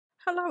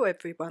Hello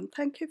everyone,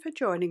 thank you for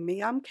joining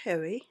me. I'm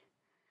Kerry.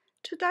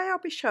 Today I'll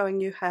be showing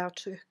you how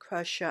to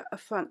crochet a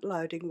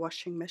front-loading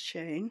washing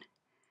machine.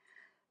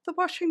 The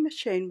washing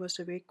machine was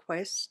a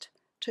request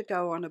to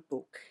go on a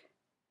book.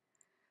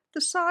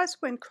 The size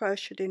when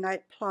crocheted in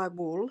 8-ply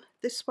wool,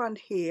 this one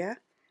here,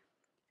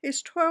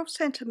 is 12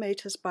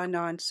 centimeters by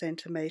 9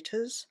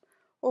 centimeters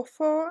or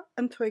 4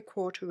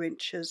 3/4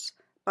 inches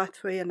by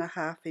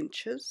 3.5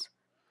 inches.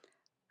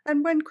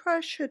 And when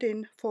crocheted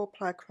in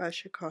 4-ply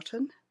crochet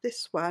cotton,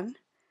 this one,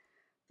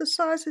 the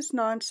size is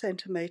 9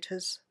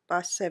 centimeters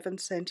by 7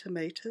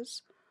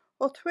 centimeters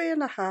or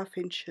 3.5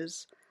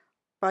 inches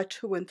by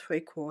 2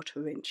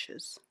 3/4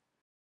 inches.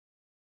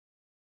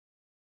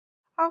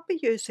 I'll be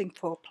using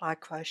 4-ply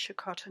crochet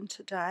cotton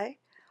today.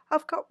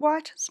 I've got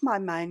white as my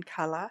main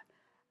colour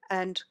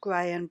and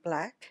grey and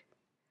black.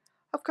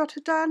 I've got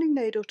a darning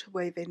needle to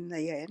weave in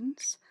the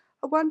ends,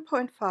 a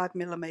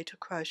 1.5mm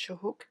crochet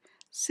hook,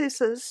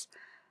 scissors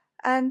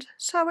and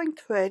sewing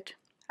thread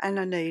and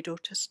a needle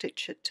to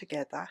stitch it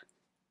together.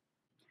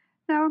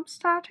 Now I'm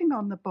starting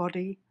on the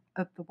body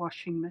of the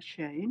washing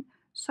machine,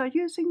 so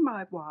using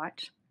my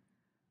white,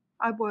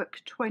 I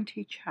work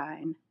 20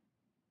 chain.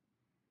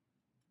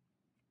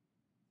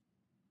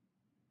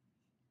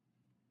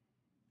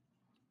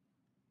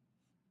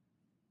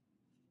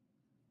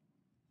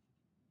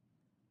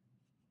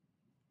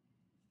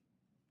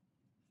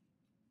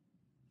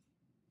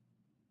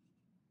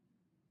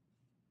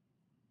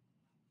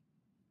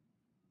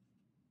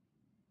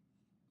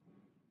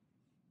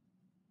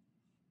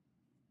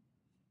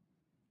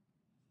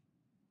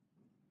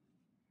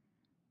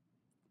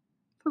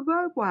 For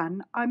row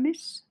 1, I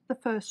miss the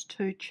first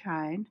 2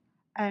 chain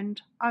and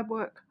I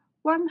work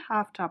 1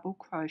 half double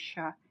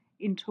crochet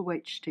into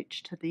each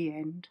stitch to the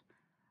end.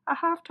 A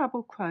half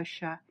double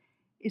crochet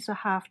is a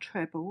half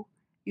treble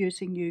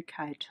using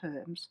UK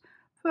terms.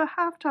 For a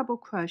half double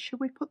crochet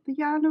we put the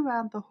yarn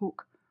around the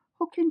hook,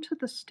 hook into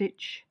the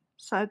stitch,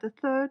 sew the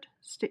third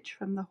stitch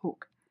from the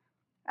hook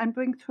and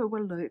bring through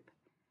a loop,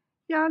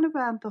 yarn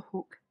around the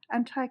hook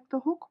and take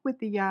the hook with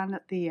the yarn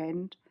at the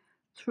end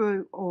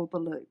through all the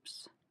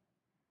loops.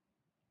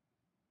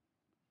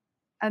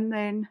 And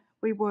then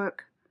we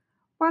work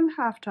 1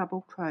 half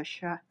double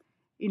crochet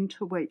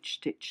into each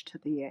stitch to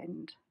the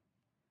end.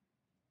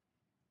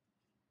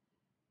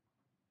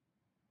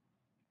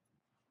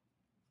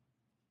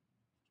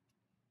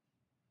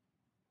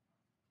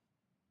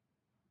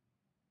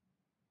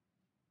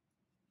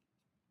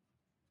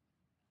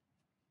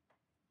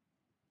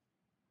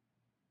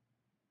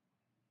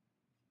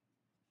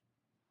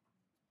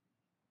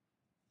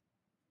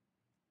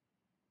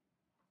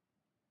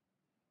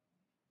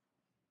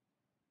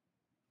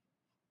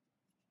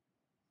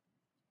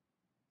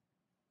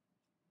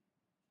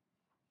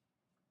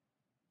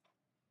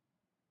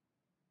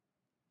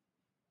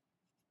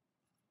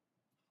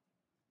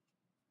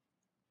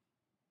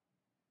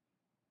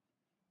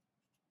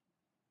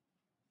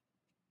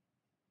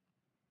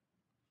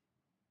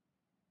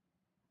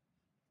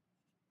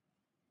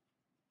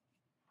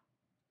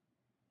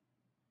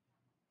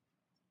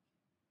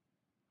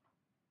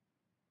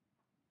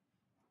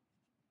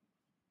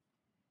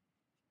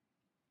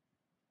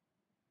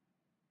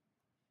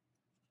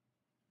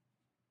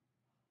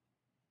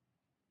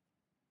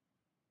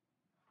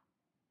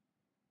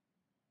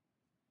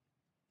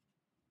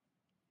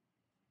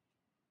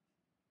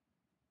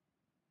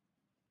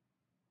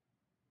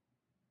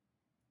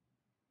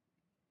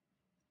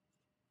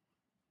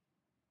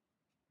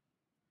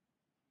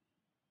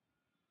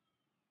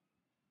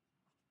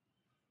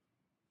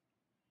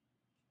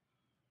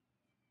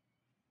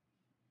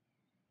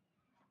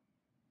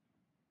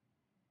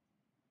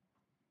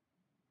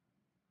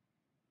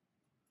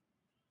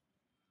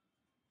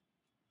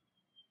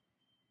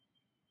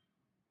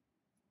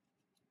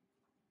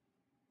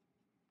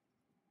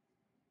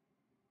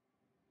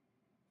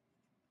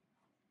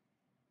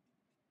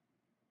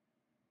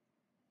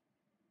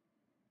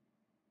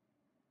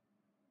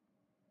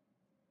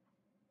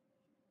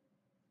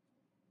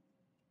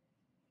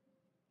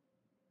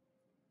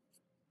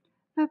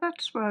 Now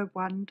that's row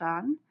 1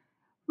 done.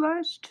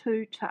 Rows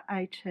 2 to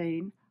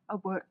 18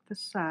 are worked the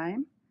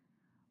same.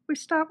 We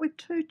start with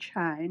 2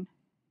 chain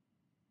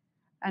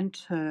and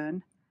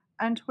turn,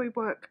 and we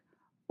work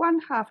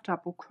 1 half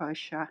double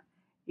crochet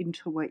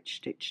into each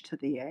stitch to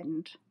the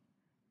end.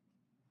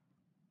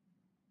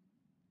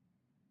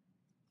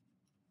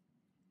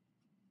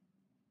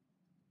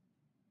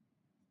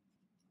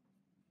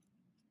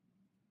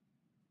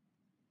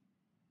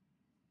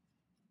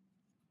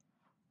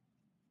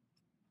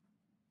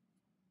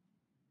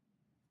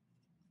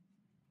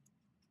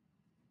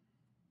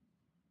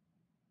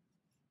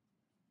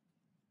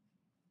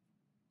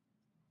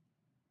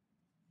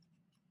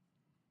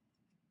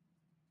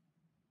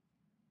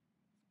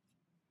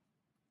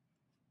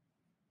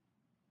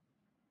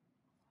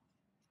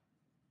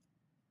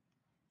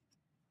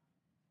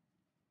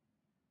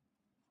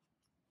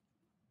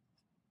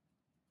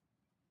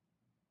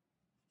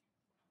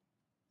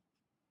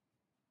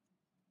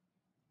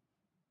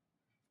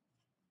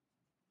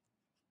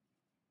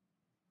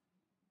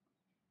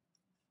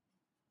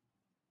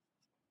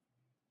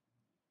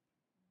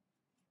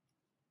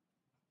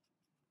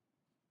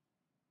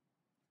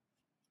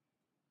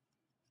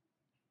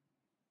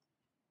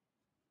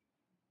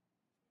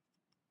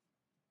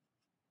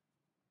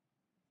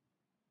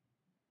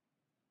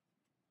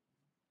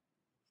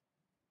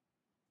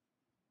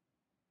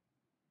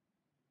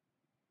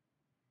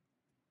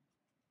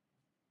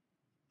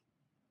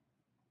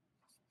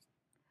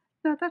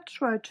 Now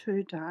that's row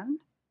 2 done,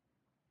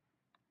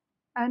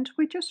 and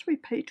we just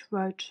repeat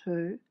row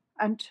 2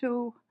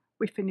 until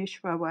we finish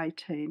row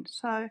 18.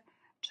 So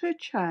 2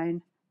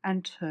 chain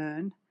and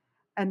turn,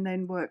 and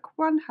then work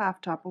 1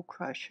 half double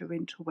crochet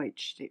into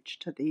each stitch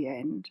to the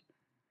end.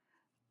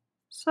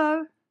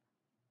 So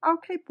I'll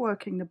keep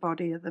working the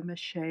body of the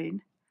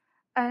machine,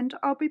 and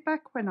I'll be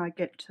back when I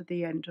get to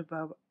the end of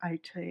row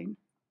 18.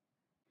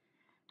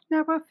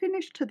 Now I've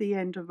finished to the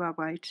end of row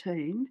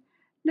 18.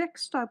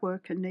 Next I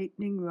work a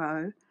neatening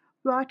row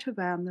right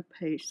around the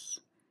piece.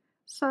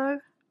 So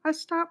I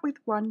start with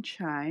 1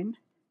 chain,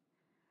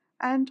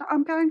 and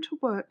I'm going to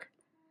work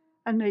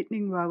a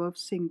neatening row of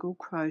single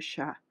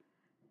crochet.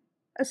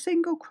 A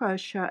single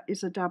crochet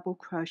is a double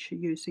crochet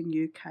using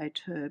UK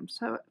terms.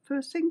 So for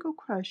a single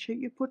crochet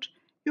you put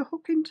your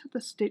hook into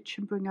the stitch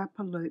and bring up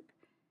a loop.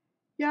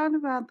 Yarn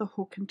around the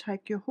hook and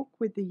take your hook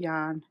with the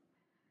yarn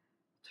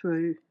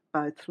through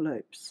both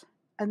loops,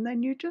 and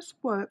then you just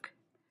work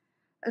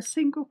a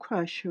single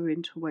crochet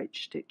into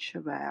each stitch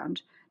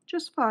around.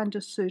 Just find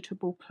a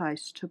suitable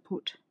place to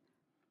put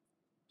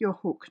your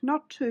hook,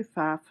 not too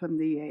far from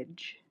the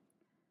edge.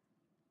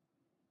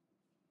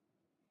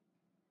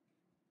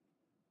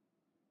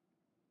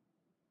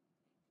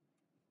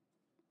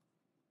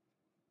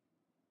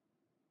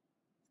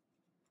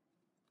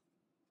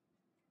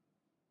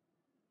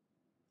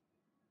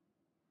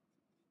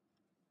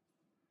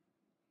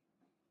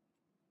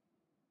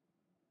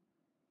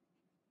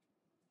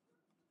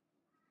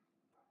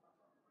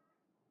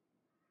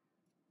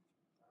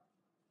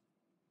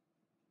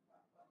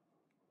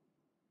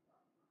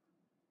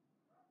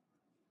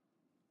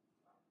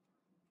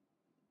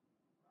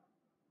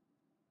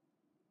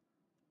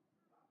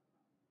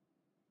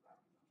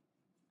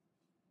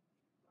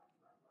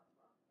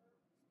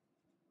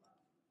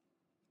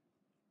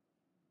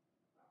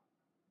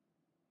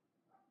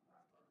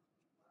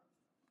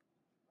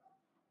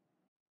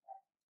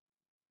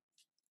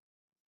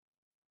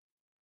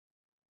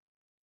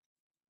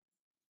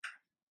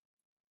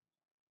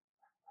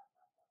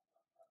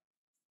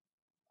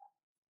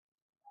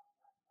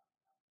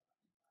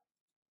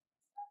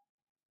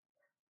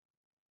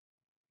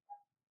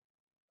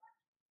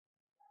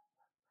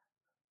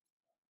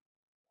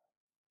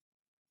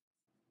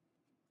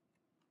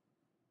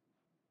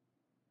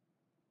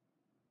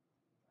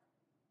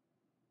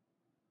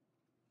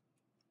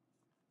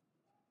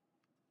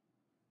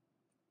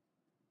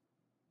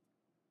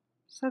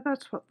 So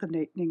that's what the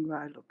neatening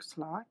row looks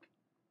like.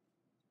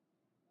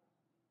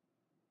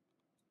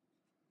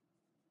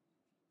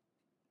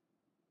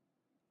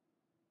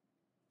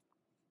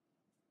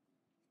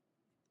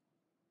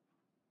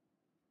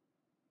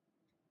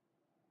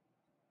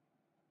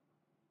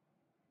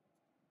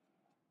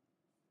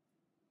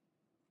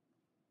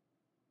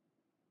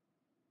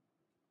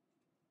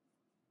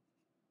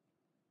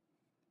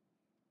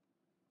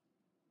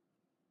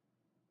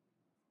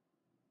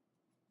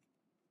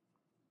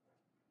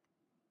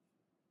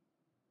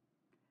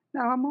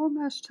 Now I'm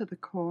almost to the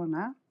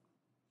corner.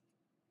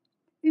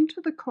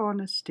 Into the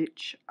corner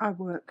stitch I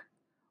work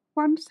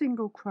 1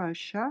 single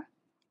crochet,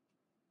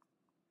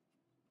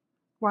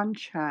 1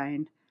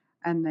 chain,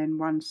 and then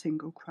 1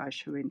 single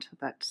crochet into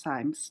that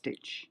same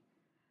stitch,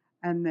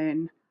 and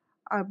then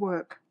I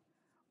work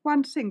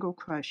 1 single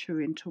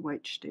crochet into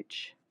each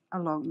stitch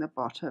along the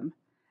bottom,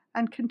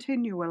 and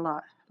continue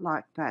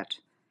like that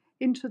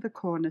into the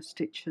corner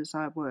stitches.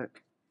 I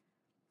work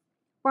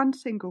 1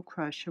 single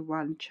crochet,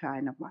 1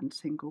 chain, and 1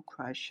 single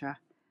crochet,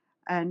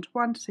 and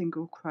 1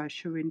 single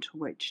crochet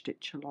into each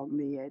stitch along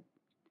the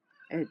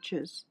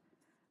edges.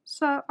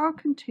 So I'll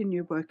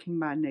continue working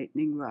my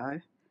neatening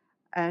row,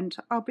 and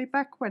I'll be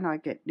back when I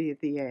get near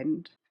the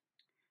end.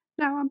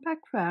 Now I'm back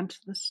round to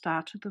the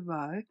start of the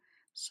row,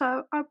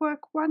 so I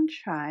work 1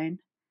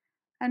 chain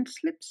and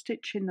slip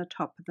stitch in the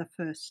top of the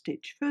first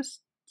stitch.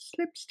 First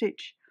slip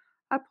stitch,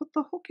 I put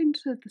the hook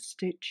into the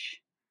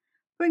stitch,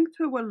 bring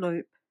through a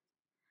loop,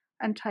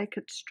 and take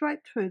it straight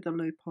through the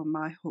loop on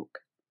my hook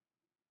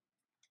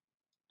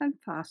and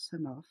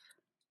fasten off.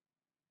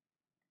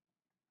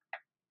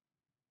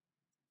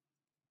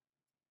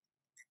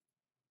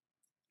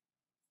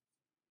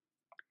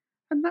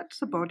 And that's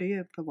the body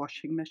of the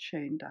washing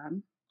machine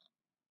done.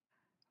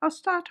 I'll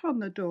start on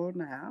the door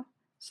now.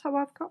 So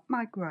I've got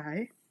my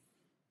grey,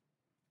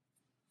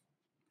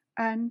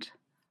 and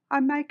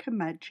I make a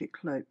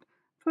magic loop.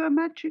 For a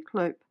magic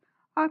loop,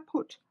 I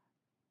put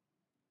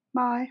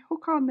my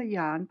hook on the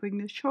yarn, bring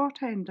the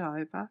short end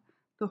over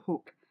the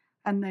hook,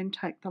 and then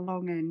take the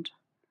long end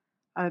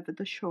over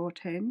the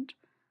short end.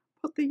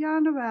 Put the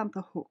yarn around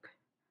the hook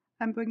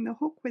and bring the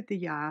hook with the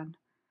yarn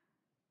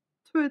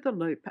through the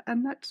loop,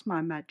 and that's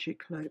my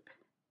magic loop.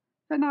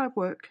 Then I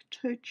work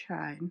 2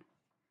 chain.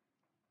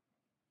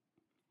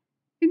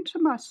 Into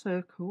my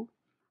circle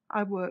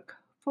I work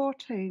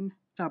 14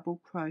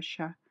 double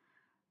crochet.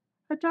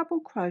 A double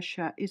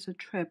crochet is a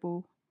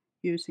treble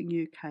using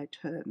UK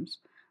terms.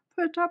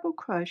 For a double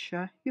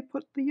crochet you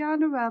put the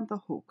yarn around the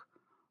hook,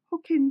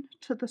 hook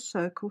into the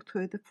circle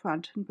through the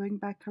front and bring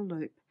back a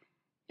loop.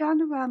 Yarn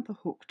around the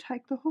hook,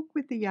 take the hook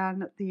with the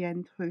yarn at the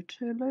end through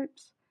 2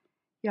 loops,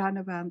 yarn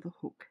around the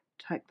hook,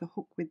 take the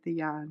hook with the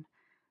yarn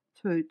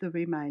through the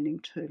remaining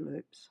 2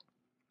 loops.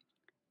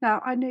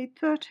 Now I need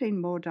 13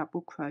 more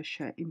double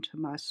crochet into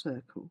my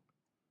circle.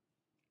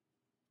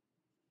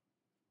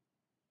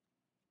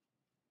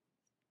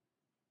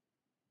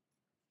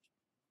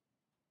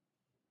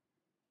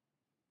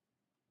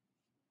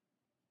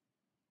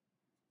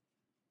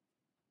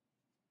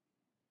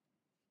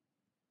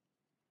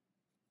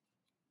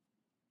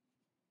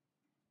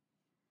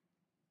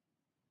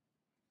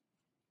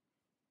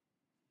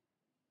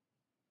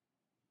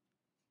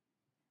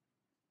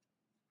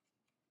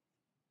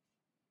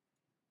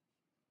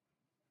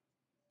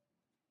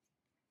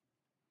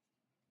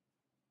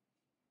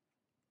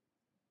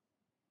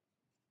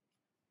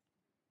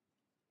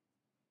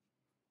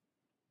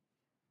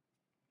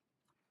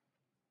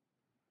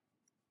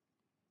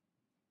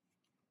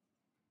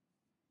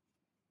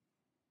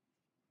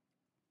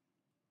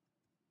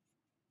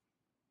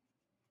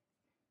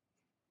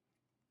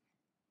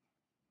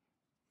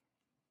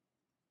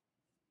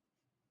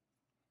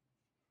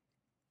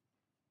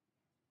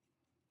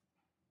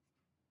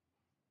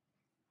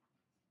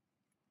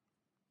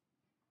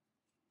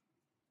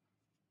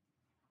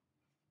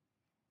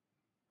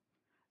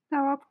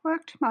 Now I've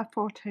worked my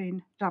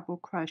 14 double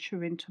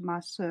crochet into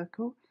my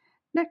circle.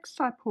 Next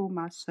I pull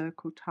my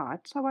circle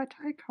tight, so I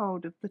take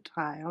hold of the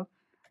tail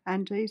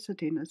and ease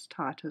it in as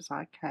tight as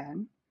I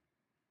can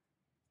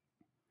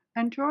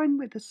and join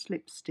with a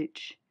slip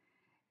stitch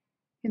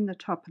in the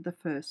top of the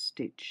first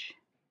stitch.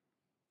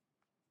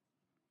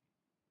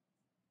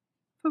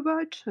 For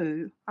row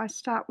 2, I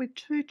start with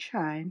 2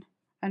 chain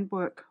and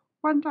work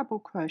 1 double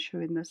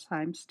crochet in the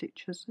same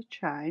stitch as the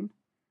chain,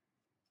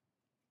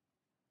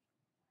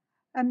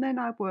 and then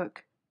I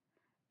work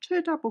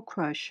 2 double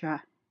crochet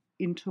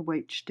into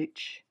each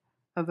stitch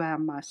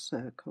around my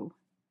circle.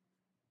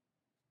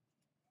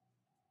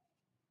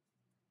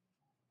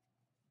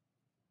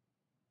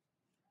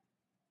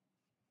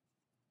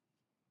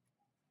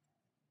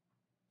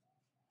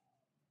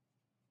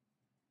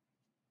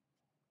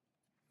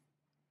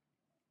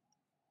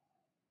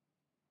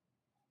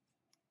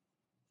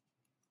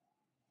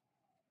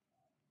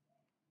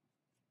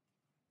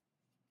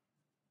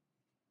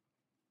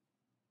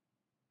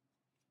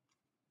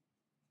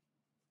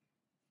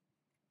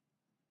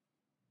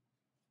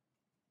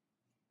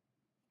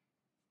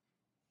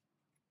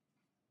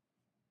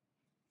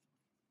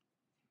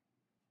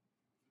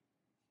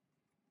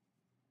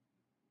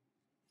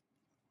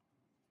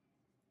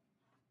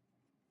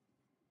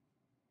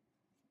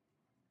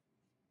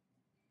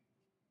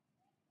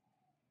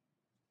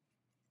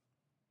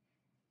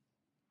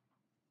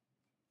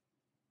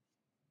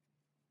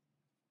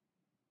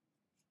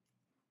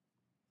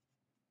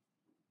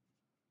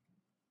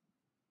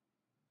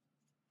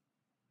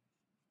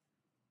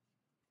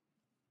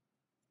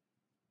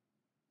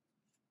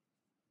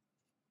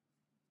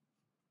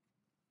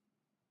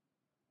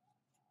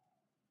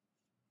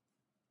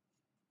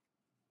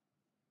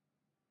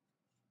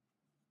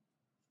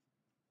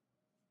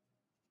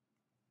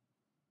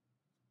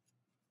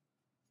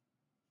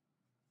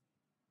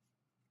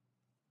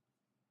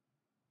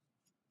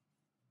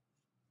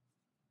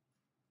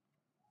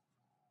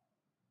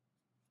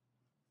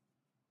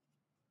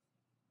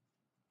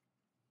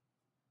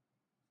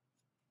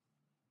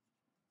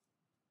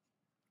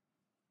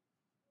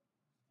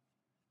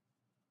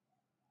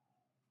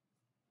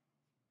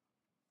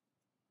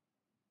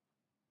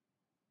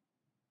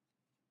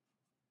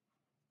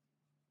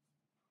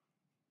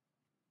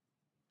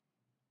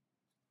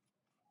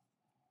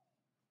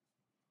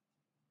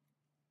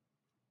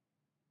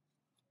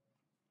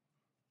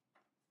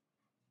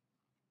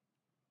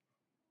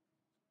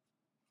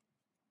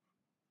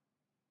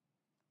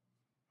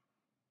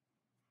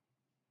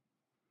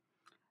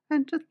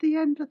 And at the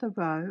end of the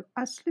row,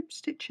 I slip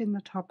stitch in the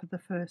top of the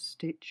first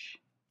stitch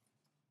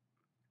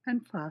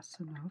and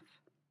fasten off.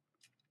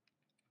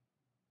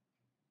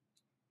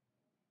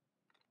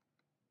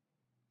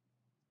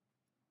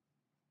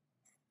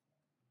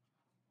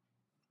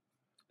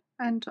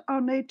 And I'll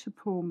need to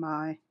pull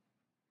my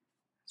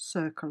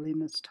circle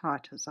in as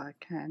tight as I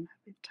can,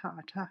 a bit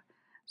tighter.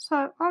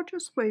 So I'll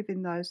just weave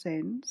in those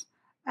ends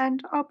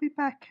and I'll be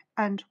back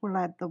and we'll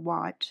add the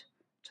white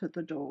to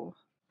the door.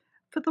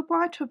 For the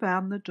white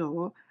around the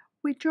door,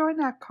 we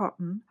join our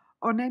cotton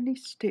on any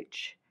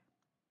stitch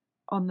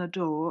on the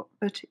door,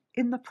 but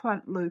in the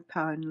front loop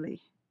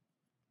only.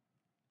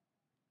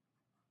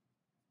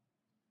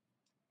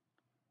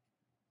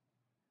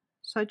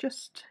 So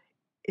just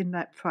in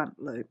that front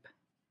loop.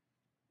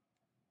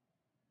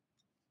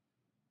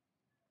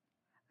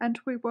 And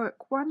we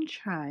work 1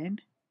 chain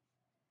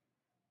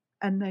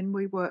and then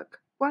we work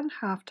 1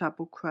 half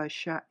double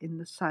crochet in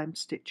the same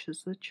stitch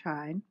as the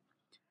chain,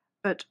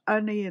 but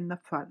only in the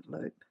front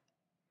loop.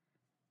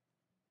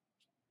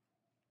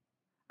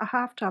 A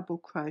half double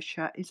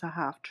crochet is a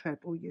half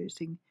treble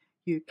using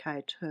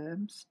UK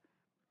terms.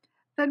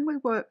 Then we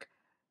work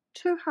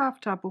 2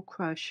 half double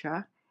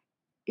crochet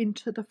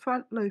into the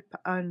front loop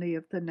only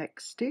of the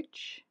next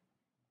stitch,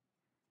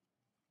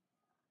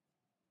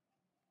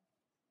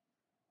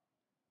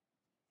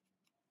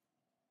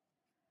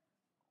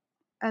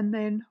 and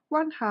then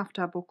 1 half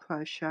double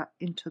crochet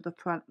into the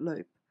front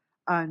loop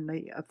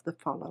only of the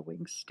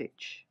following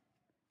stitch.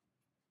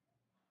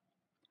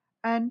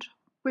 And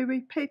we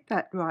repeat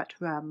that right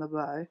around the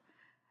row.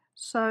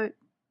 So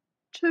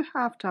 2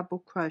 half double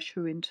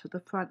crochet into the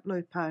front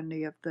loop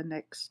only of the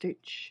next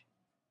stitch,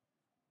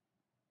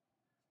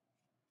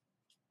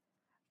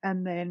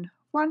 and then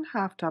 1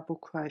 half double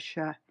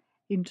crochet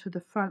into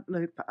the front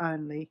loop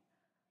only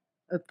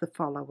of the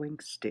following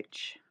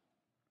stitch.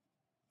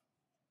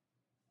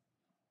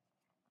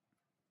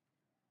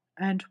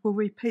 And we'll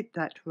repeat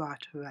that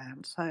right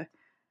around. So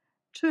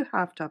 2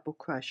 half double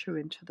crochet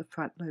into the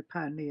front loop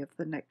only of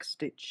the next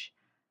stitch,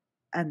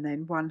 and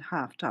then 1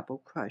 half double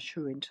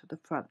crochet into the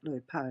front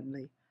loop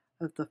only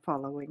of the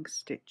following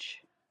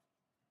stitch.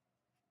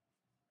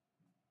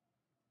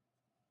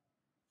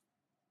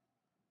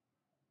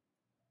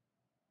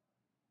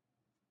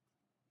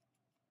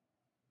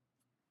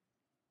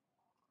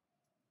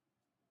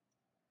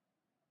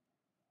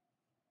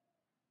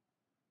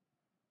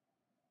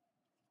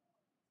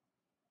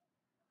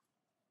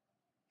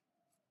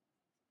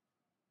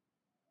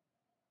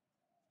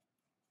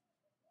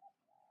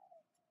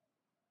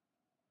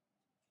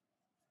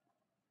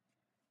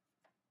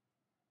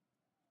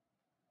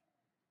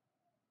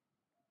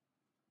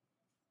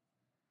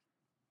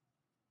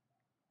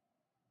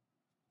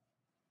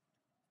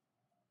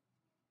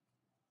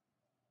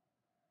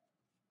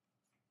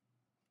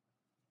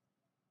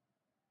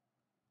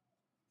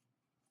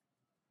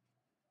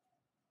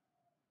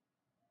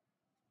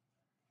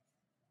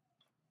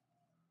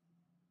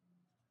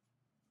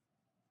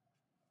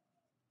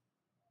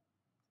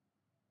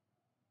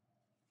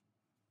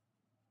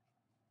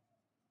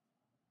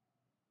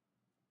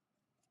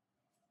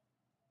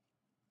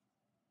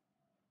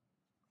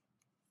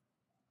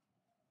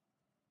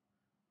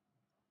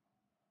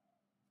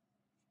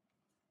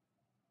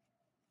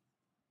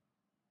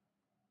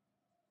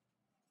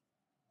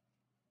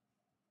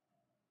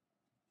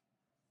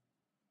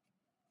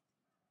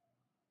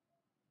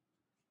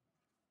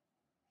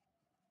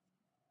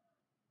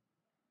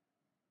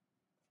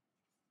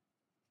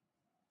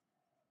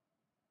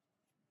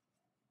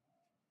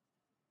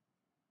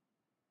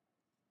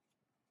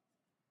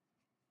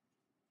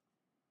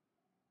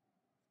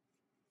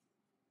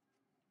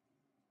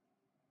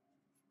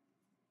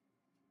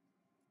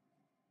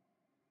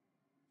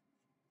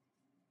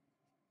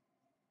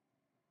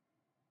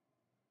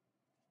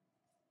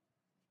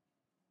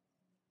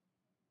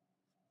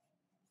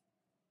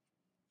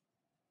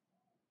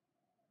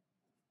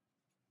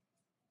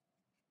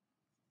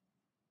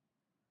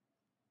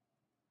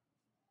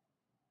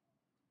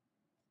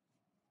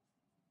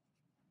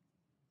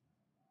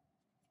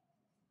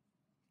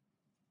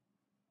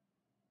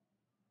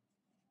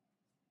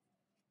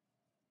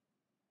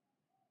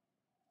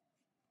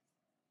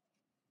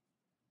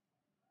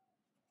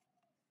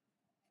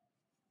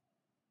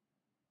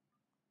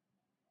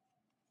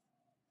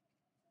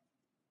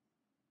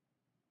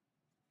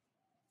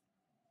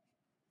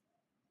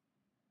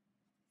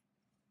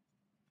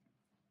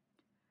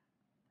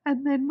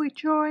 And then we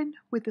join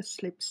with a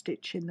slip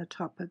stitch in the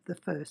top of the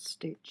first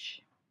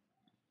stitch.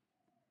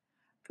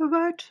 For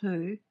row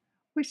 2,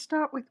 we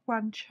start with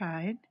 1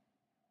 chain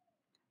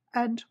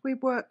and we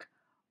work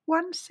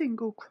 1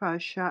 single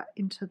crochet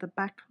into the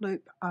back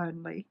loop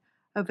only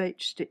of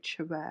each stitch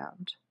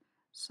around.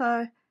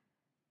 So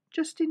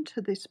just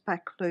into this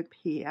back loop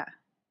here,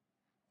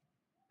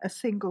 a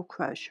single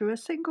crochet. A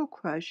single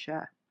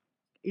crochet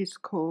is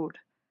called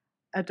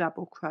a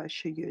double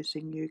crochet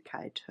using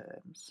UK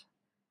terms.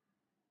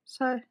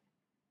 So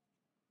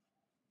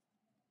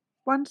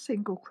 1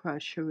 single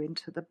crochet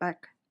into the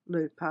back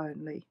loop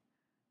only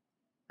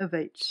of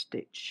each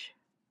stitch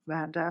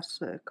round our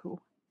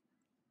circle.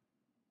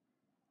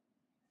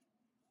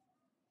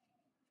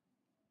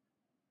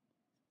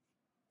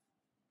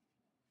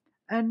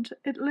 And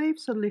it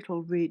leaves a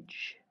little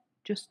ridge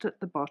just at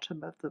the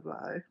bottom of the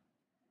row.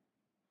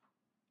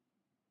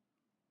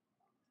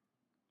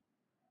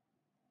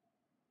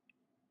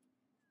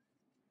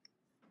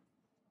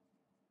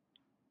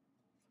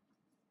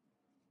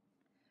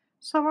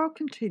 So I'll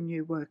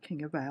continue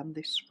working around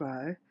this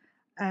row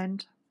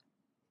and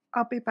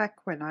I'll be back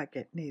when I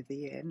get near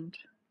the end.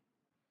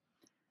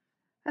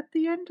 At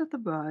the end of the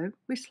row,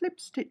 we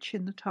slip stitch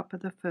in the top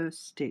of the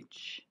first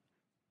stitch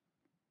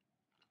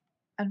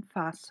and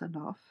fasten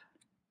off.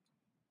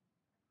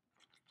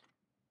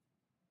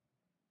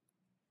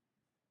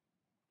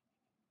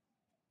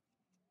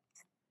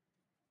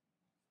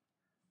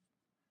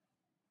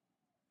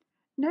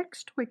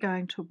 Next, we're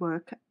going to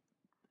work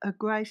a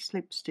grey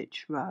slip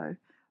stitch row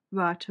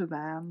right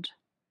around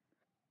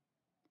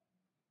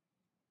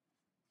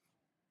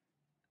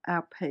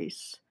our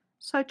piece.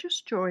 So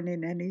just join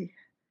in any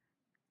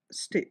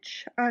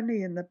stitch,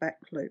 only in the back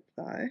loop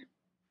though.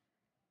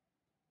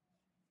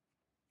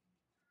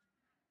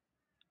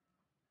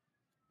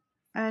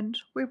 And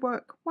we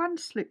work 1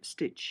 slip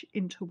stitch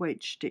into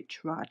each stitch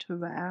right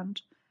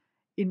around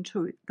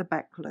into the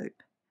back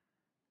loop.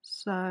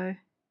 So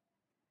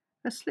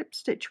a slip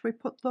stitch, we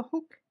put the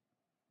hook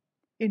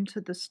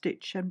into the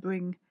stitch and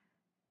bring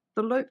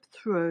the loop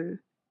through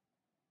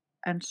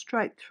and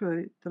straight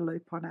through the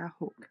loop on our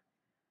hook.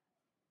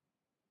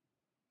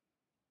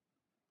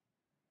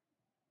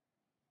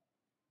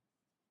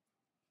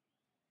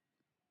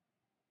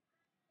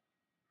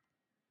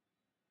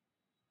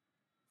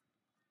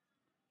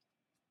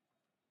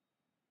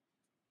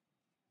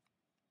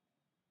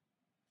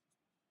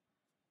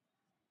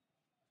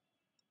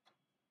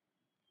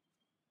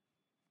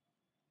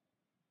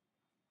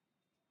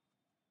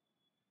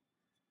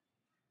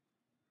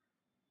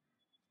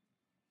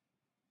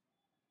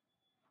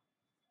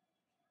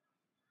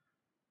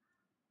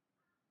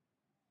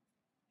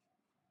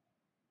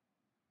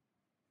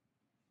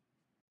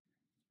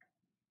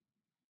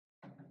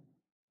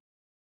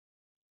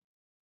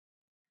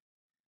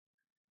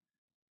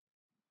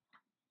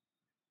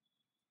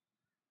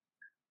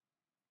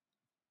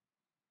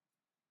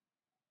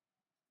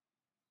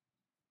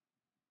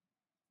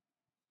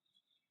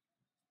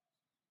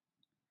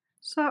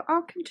 So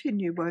I'll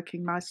continue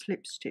working my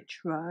slip stitch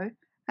row,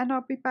 and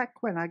I'll be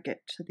back when I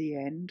get to the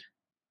end.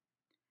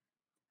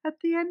 At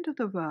the end of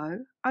the row,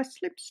 I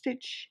slip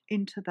stitch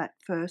into that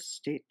first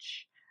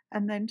stitch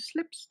and then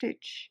slip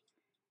stitch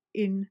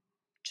in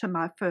to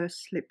my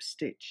first slip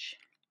stitch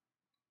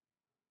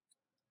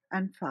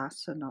and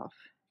fasten off.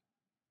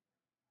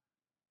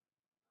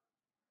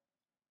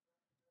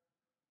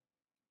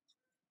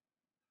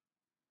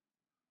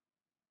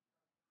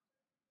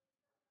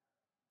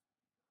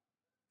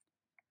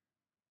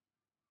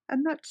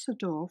 And that's the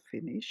door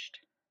finished.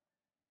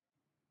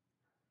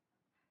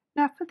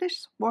 Now for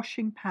this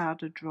washing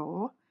powder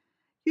drawer,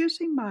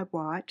 using my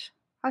white,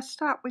 I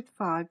start with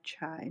 5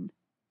 chain.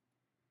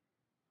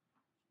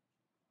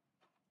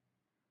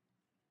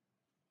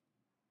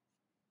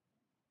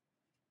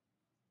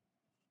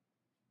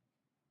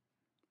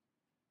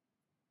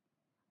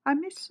 I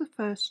miss the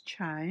first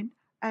chain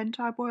and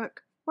I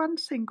work 1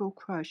 single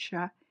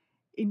crochet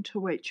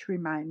into each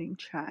remaining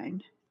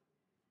chain.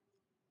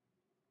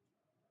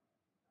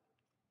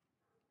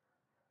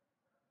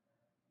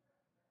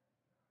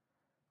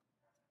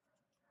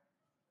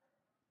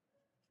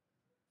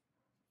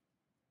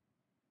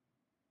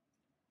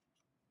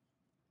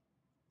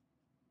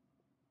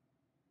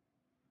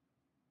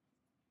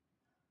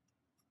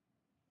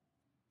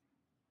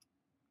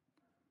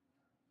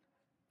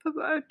 For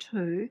row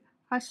 2,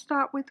 I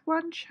start with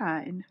 1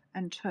 chain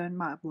and turn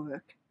my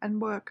work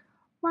and work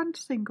 1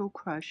 single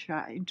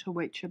crochet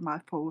into each of my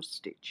 4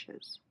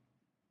 stitches.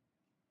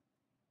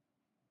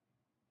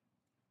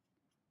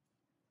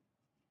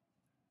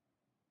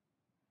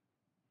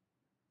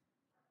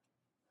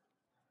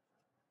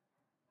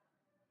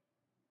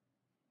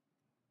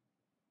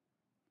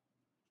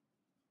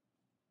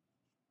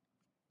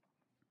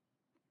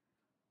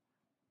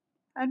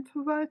 And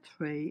for row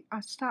 3, I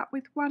start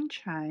with 1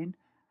 chain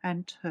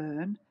and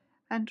turn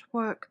and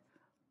work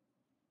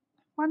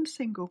 1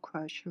 single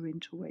crochet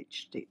into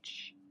each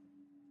stitch.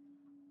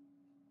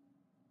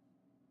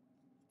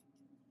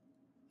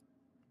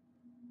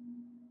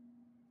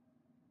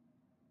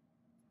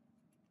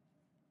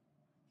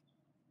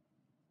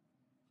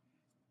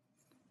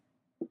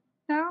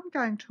 Now I'm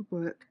going to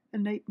work a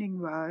neatening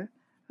row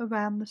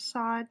around the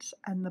sides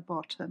and the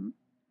bottom.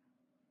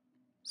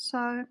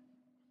 So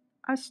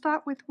I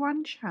start with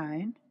 1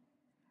 chain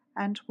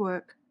and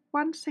work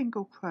 1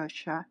 single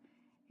crochet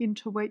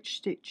into each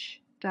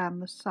stitch down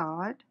the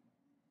side,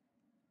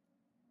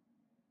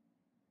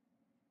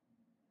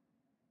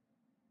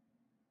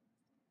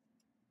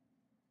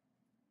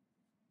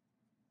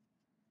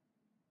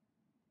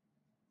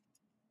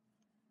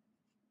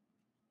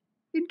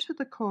 into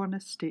the corner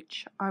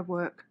stitch I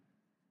work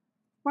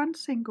 1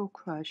 single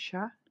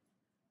crochet,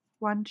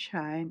 1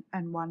 chain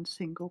and 1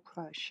 single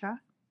crochet,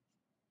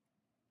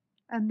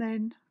 and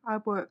then I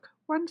work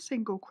 1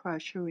 single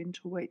crochet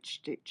into each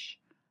stitch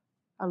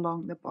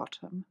along the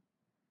bottom.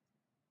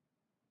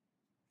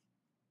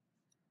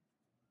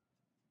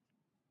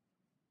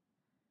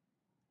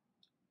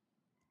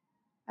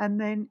 And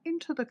then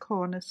into the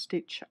corner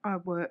stitch I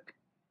work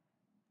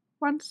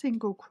 1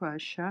 single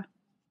crochet,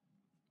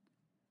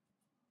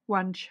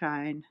 1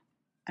 chain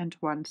and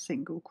 1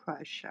 single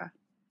crochet,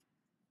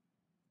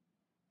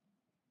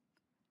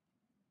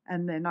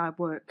 and then I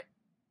work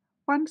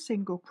 1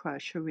 single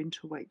crochet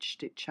into each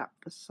stitch up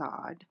the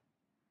side.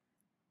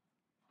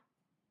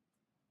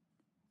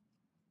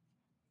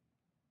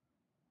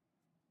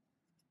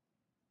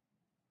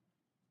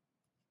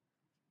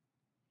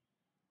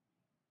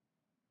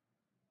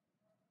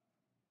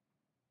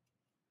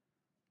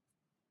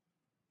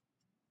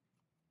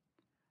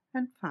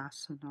 And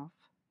fasten off.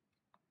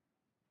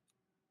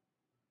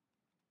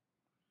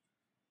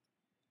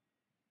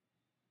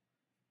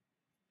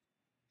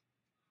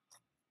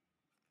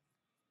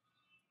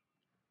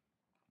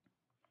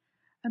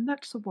 And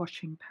that's the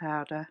washing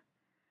powder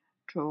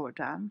drawer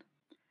done.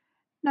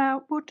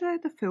 Now we'll do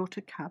the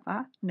filter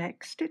cover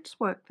next. It's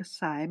worked the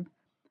same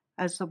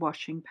as the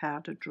washing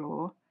powder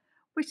drawer.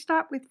 We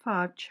start with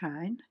 5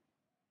 chain,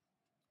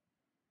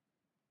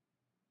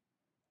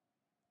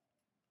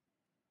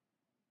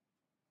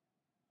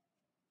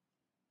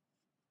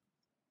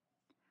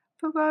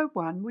 For row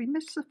 1 we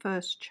miss the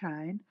first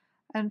chain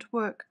and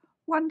work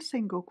 1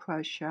 single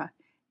crochet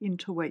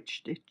into each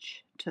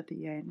stitch to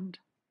the end.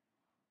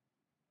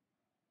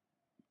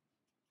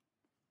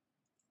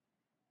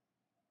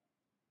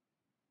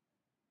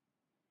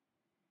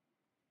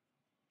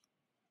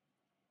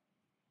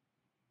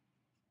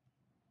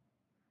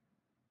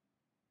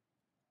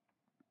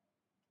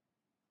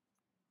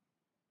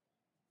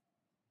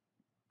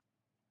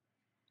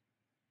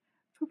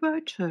 For row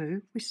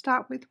 2 we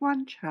start with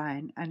 1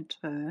 chain and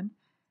turn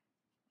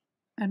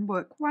and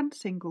work 1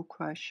 single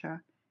crochet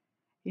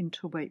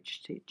into each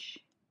stitch.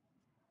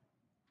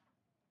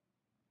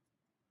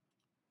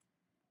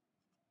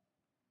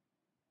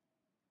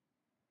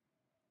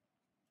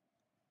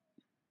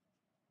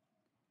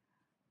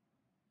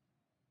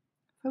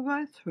 For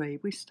row 3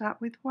 we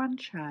start with 1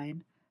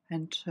 chain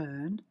and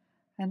turn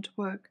and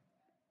work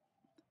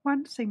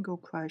 1 single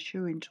crochet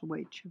into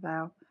each of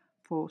our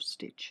 4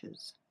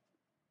 stitches.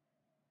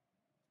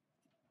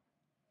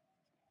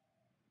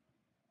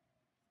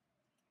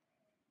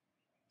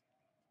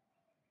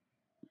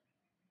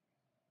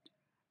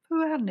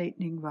 For our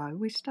neatening row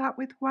we start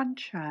with 1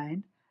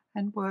 chain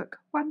and work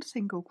 1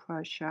 single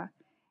crochet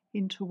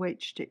into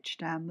each stitch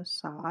down the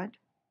side.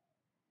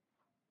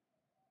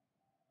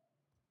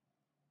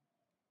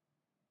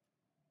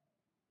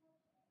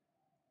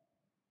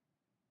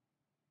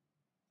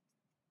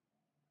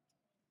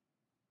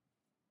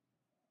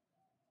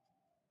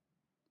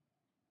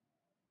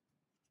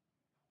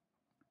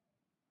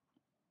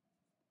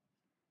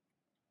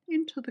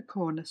 Into the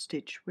corner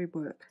stitch we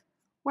work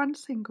 1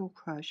 single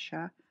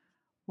crochet,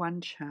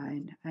 1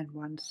 chain and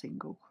 1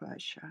 single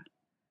crochet,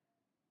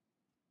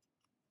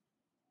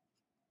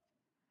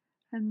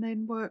 and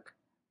then work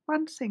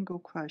 1 single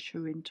crochet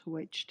into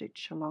each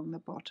stitch along the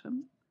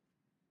bottom.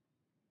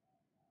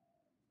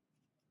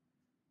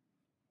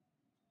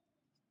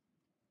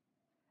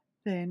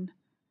 Then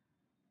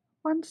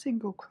 1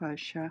 single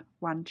crochet,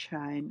 1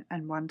 chain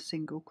and 1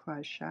 single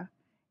crochet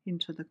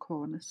into the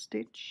corner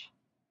stitch,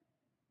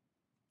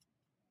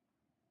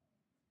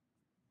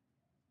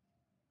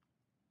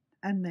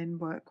 and then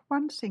work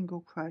 1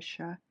 single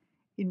crochet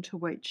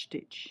into each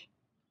stitch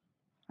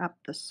up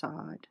the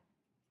side.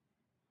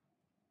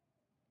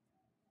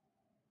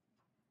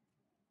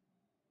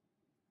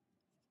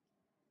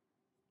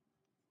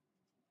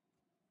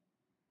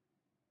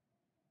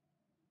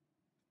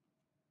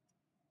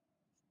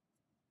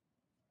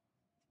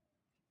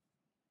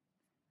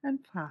 And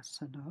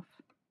fasten off.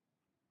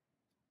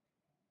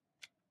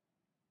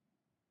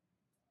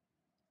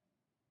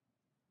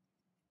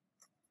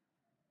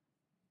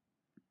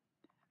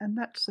 And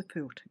that's the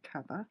filter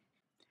cover.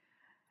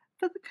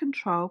 For the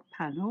control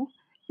panel,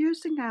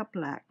 using our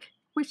black,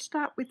 we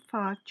start with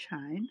 5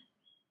 chain,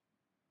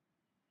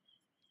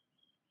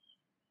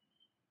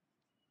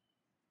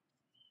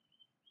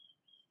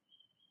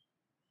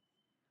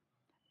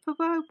 for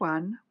row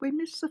 1 we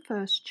miss the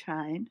first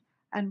chain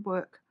and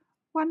work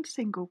 1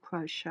 single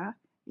crochet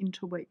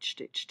into each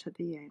stitch to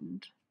the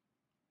end.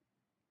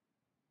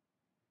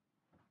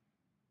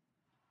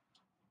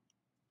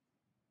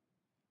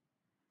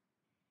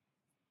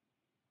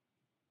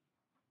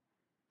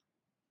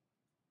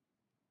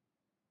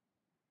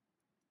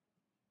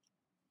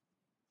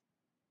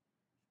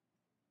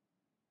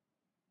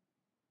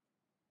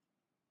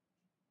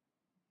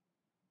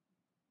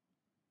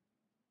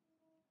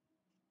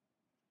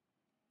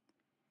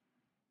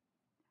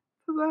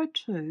 For row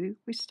 2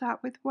 we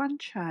start with 1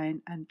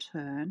 chain and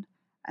turn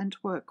and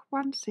work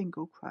 1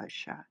 single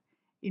crochet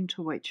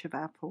into each of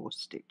our 4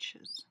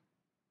 stitches.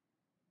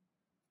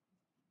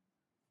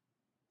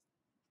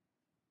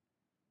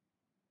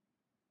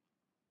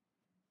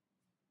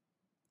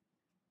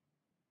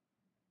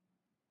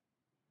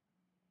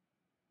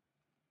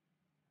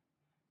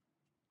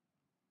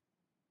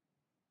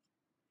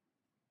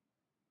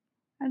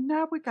 And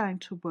now we're going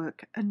to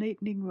work a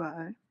neatening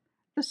row,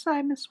 the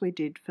same as we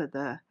did for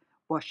the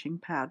washing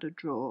powder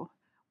drawer.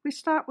 We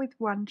start with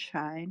 1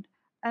 chain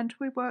and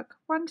we work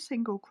 1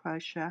 single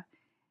crochet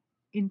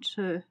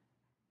into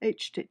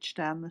each stitch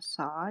down the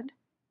side,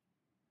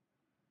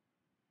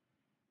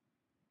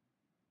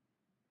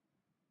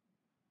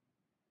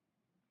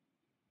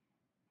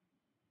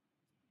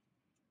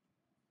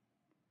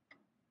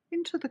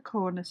 into the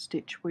corner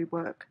stitch we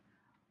work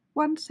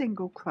 1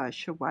 single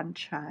crochet, 1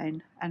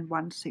 chain and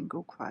 1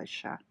 single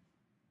crochet,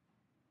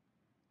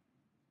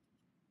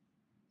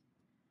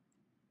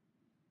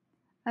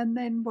 and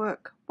then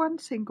work 1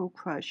 single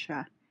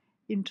crochet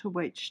into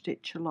each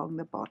stitch along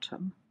the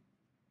bottom.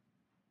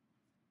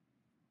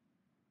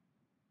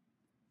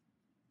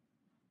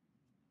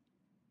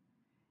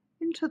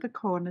 Into the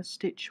corner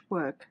stitch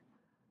work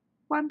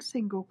 1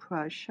 single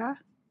crochet,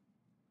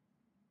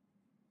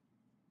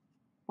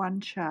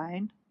 1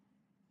 chain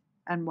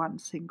and 1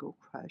 single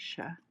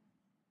crochet,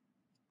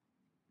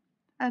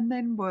 and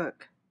then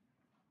work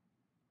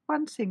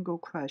 1 single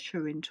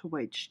crochet into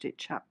each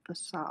stitch up the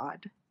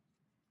side.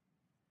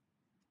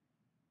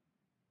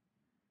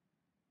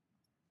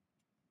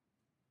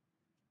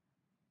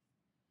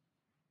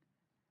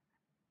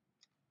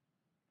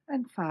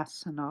 and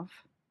fasten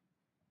off.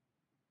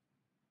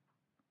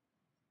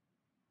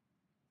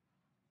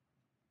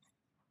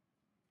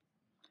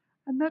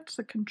 And that's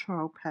the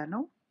control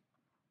panel.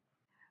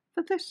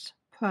 For this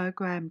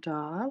program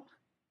dial,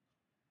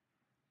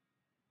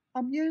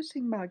 I'm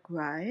using my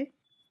grey,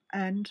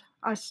 and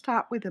I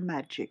start with a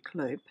magic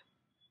loop.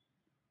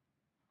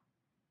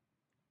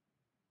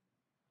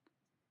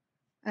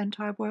 And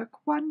I work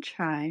 1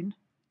 chain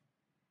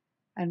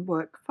and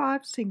work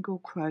 5 single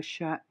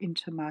crochet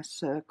into my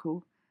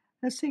circle.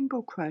 A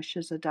single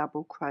crochet is a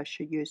double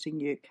crochet using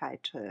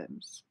UK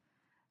terms.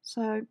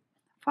 So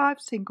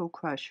 5 single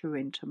crochet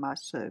into my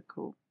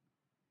circle.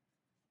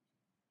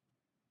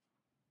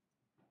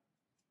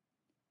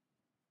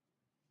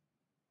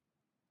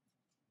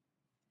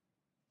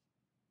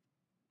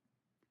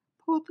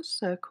 Pull the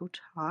circle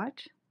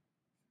tight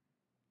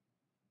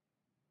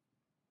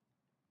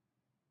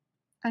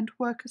and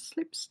work a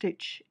slip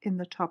stitch in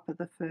the top of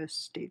the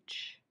first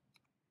stitch.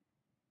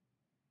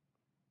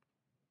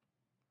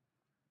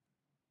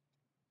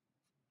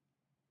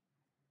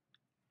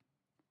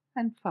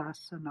 And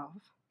fasten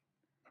off.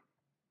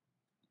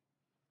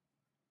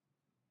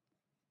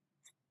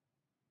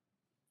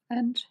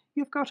 And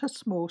you've got a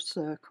small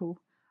circle.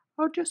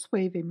 I'll just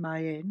weave in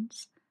my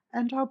ends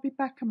and I'll be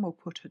back and we'll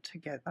put it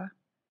together.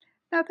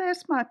 Now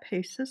there's my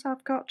pieces.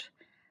 I've got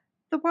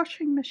the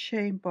washing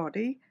machine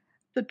body,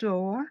 the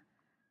door,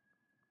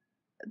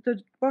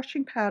 the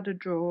washing powder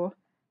drawer,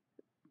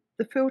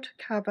 the filter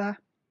cover,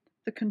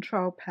 the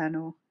control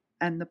panel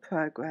and the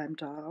program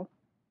dial.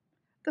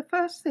 The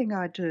first thing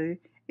I do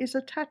is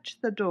attach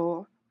the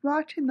door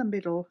right in the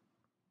middle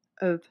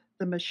of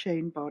the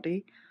machine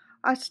body.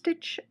 I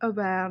stitch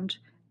around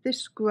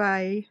this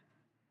grey,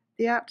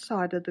 the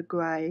outside of the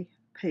grey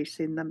piece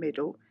in the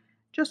middle,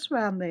 just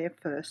round there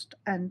first,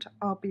 and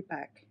I'll be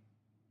back.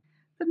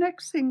 The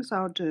next things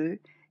I'll do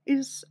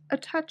is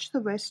attach the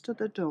rest of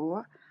the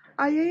door.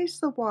 I ease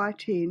the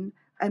white in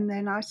and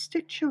then I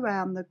stitch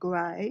around the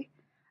grey,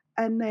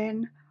 and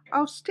then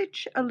I'll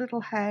stitch a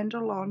little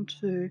handle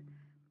onto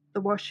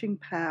the washing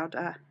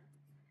powder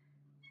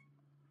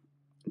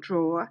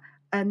drawer,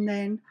 and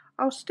then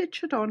I'll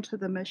stitch it onto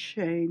the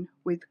machine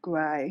with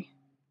grey,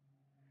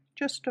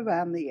 just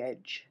around the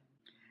edge.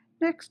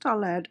 Next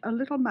I'll add a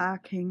little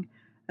marking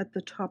at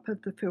the top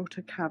of the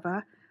filter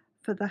cover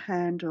for the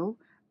handle,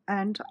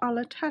 and I'll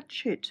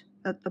attach it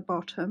at the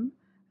bottom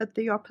at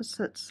the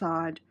opposite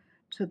side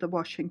to the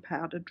washing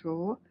powder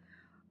drawer.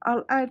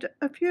 I'll add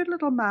a few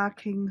little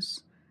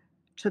markings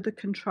to the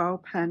control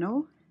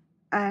panel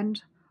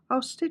and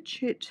I'll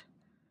stitch it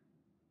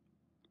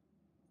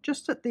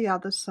just at the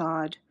other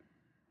side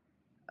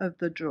of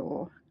the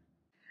drawer.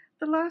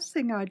 The last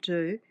thing I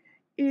do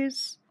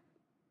is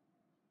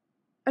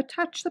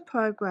attach the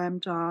program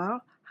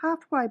dial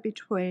halfway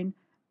between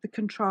the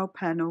control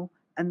panel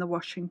and the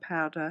washing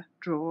powder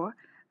drawer,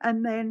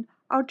 and then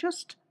I'll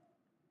just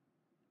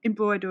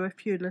embroider a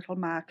few little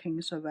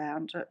markings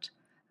around it,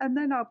 and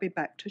then I'll be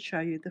back to show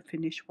you the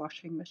finished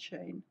washing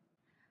machine.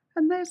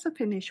 And there's the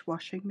finished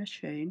washing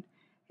machine.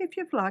 If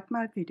you've liked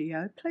my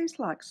video, please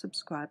like,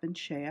 subscribe and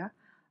share.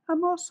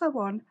 I'm also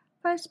on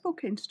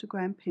Facebook,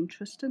 Instagram,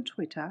 Pinterest and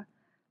Twitter.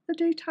 The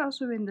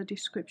details are in the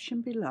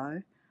description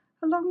below,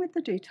 along with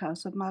the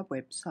details of my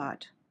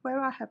website, where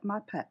I have my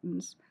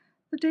patterns,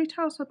 the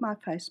details of my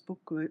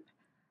Facebook group,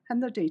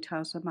 and the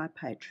details of my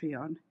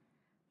Patreon.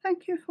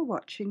 Thank you for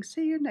watching.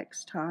 See you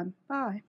next time. Bye.